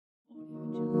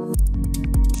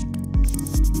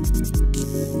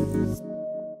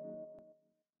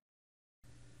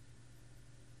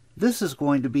This is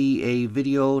going to be a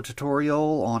video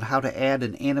tutorial on how to add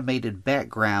an animated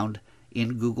background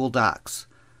in Google Docs.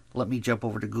 Let me jump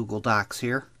over to Google Docs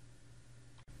here.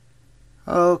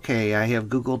 Okay, I have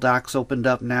Google Docs opened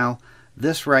up now.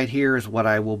 This right here is what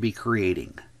I will be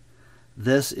creating.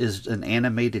 This is an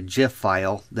animated GIF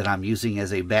file that I'm using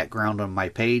as a background on my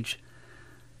page.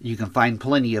 You can find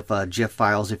plenty of GIF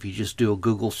files if you just do a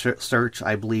Google search.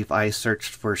 I believe I searched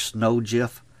for snow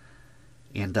GIF.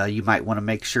 And you might want to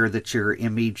make sure that your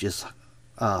image is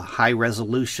high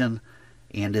resolution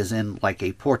and is in like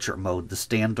a portrait mode.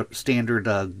 The standard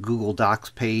Google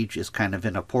Docs page is kind of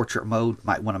in a portrait mode.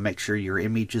 Might want to make sure your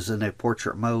image is in a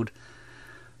portrait mode.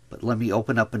 But let me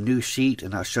open up a new sheet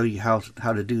and I'll show you how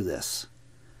to do this.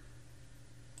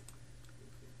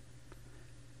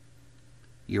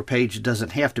 Your page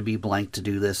doesn't have to be blank to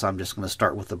do this. I'm just going to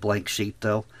start with a blank sheet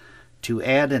though. To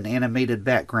add an animated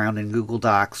background in Google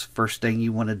Docs, first thing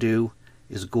you want to do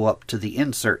is go up to the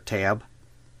Insert tab.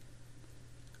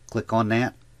 Click on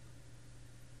that.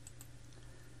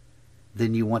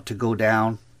 Then you want to go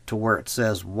down to where it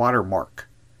says Watermark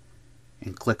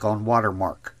and click on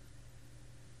Watermark.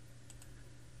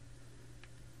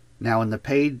 Now in the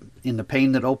pane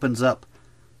that opens up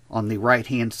on the right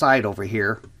hand side over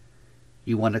here,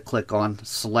 you want to click on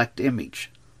Select Image.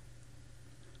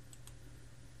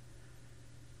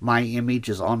 My image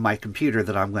is on my computer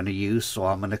that I'm going to use, so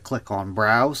I'm going to click on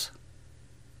Browse.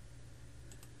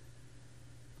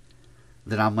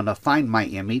 Then I'm going to find my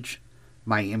image.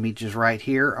 My image is right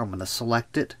here. I'm going to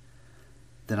select it.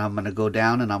 Then I'm going to go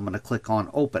down and I'm going to click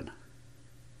on Open.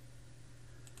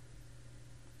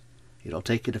 It'll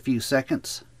take it a few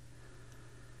seconds.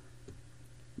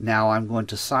 Now I'm going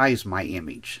to size my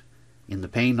image. In the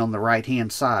pane on the right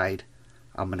hand side,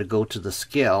 I'm going to go to the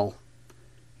scale.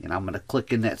 And I'm going to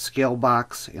click in that scale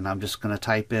box and I'm just going to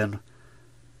type in,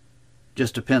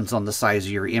 just depends on the size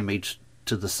of your image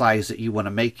to the size that you want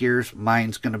to make yours.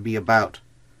 Mine's going to be about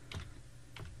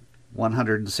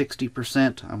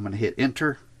 160%. I'm going to hit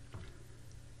enter.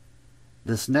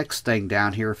 This next thing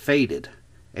down here, faded.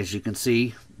 As you can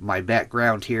see, my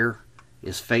background here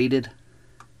is faded.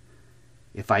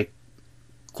 If I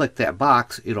click that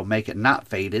box, it'll make it not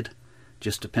faded.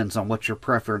 Just depends on what your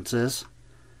preference is.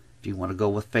 If you want to go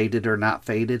with faded or not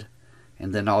faded.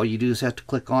 And then all you do is have to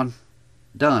click on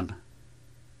Done.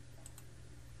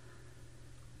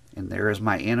 And there is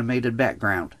my animated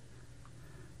background.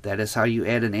 That is how you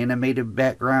add an animated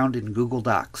background in Google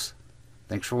Docs.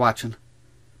 Thanks for watching.